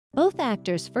Both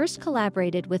actors first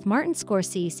collaborated with Martin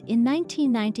Scorsese in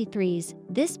 1993's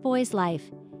This Boy's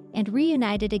Life and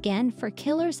reunited again for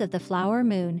Killers of the Flower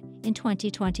Moon in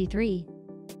 2023.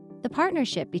 The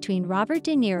partnership between Robert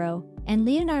De Niro and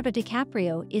Leonardo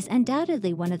DiCaprio is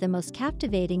undoubtedly one of the most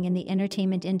captivating in the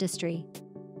entertainment industry.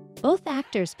 Both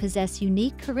actors possess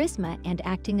unique charisma and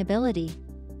acting ability,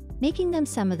 making them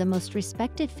some of the most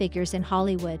respected figures in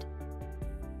Hollywood.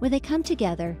 When they come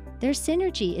together, their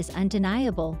synergy is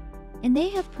undeniable, and they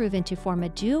have proven to form a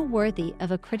duo worthy of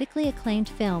a critically acclaimed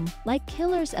film like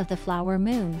Killers of the Flower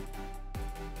Moon.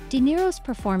 De Niro's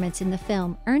performance in the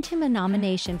film earned him a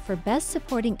nomination for Best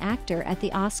Supporting Actor at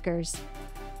the Oscars.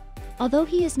 Although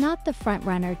he is not the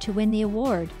frontrunner to win the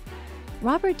award,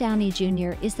 Robert Downey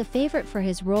Jr. is the favorite for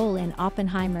his role in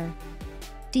Oppenheimer.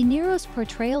 De Niro's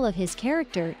portrayal of his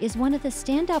character is one of the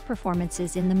standout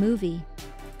performances in the movie.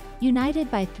 United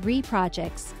by 3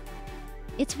 projects.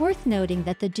 It's worth noting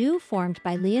that the duo formed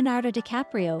by Leonardo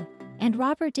DiCaprio and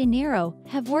Robert De Niro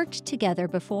have worked together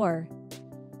before.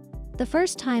 The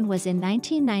first time was in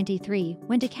 1993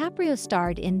 when DiCaprio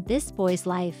starred in This Boy's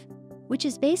Life, which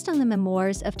is based on the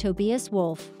memoirs of Tobias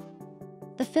Wolff.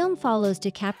 The film follows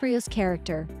DiCaprio's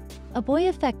character, a boy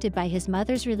affected by his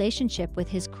mother's relationship with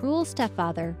his cruel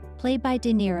stepfather, played by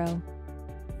De Niro.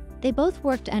 They both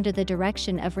worked under the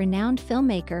direction of renowned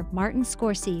filmmaker Martin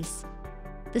Scorsese.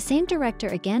 The same director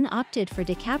again opted for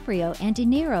DiCaprio and De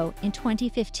Niro in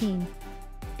 2015,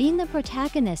 being the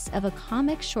protagonists of a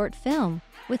comic short film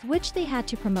with which they had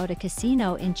to promote a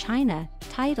casino in China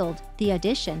titled The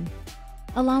Audition,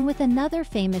 along with another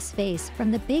famous face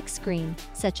from the big screen,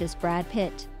 such as Brad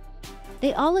Pitt.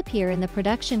 They all appear in the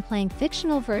production playing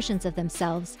fictional versions of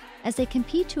themselves as they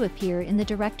compete to appear in the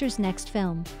director's next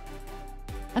film.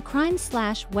 A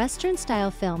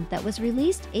crime/western-style film that was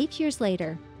released 8 years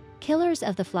later, Killers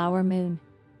of the Flower Moon,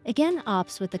 again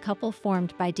opts with the couple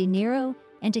formed by De Niro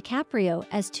and DiCaprio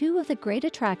as 2 of the great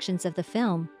attractions of the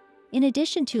film, in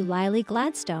addition to Lily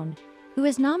Gladstone, who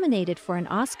is nominated for an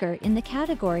Oscar in the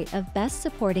category of Best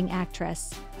Supporting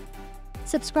Actress.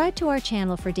 Subscribe to our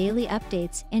channel for daily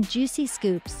updates and juicy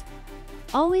scoops.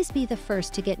 Always be the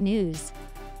first to get news.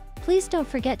 Please don't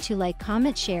forget to like,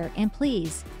 comment, share, and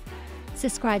please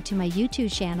subscribe to my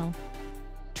YouTube channel,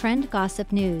 Trend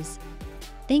Gossip News.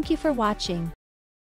 Thank you for watching.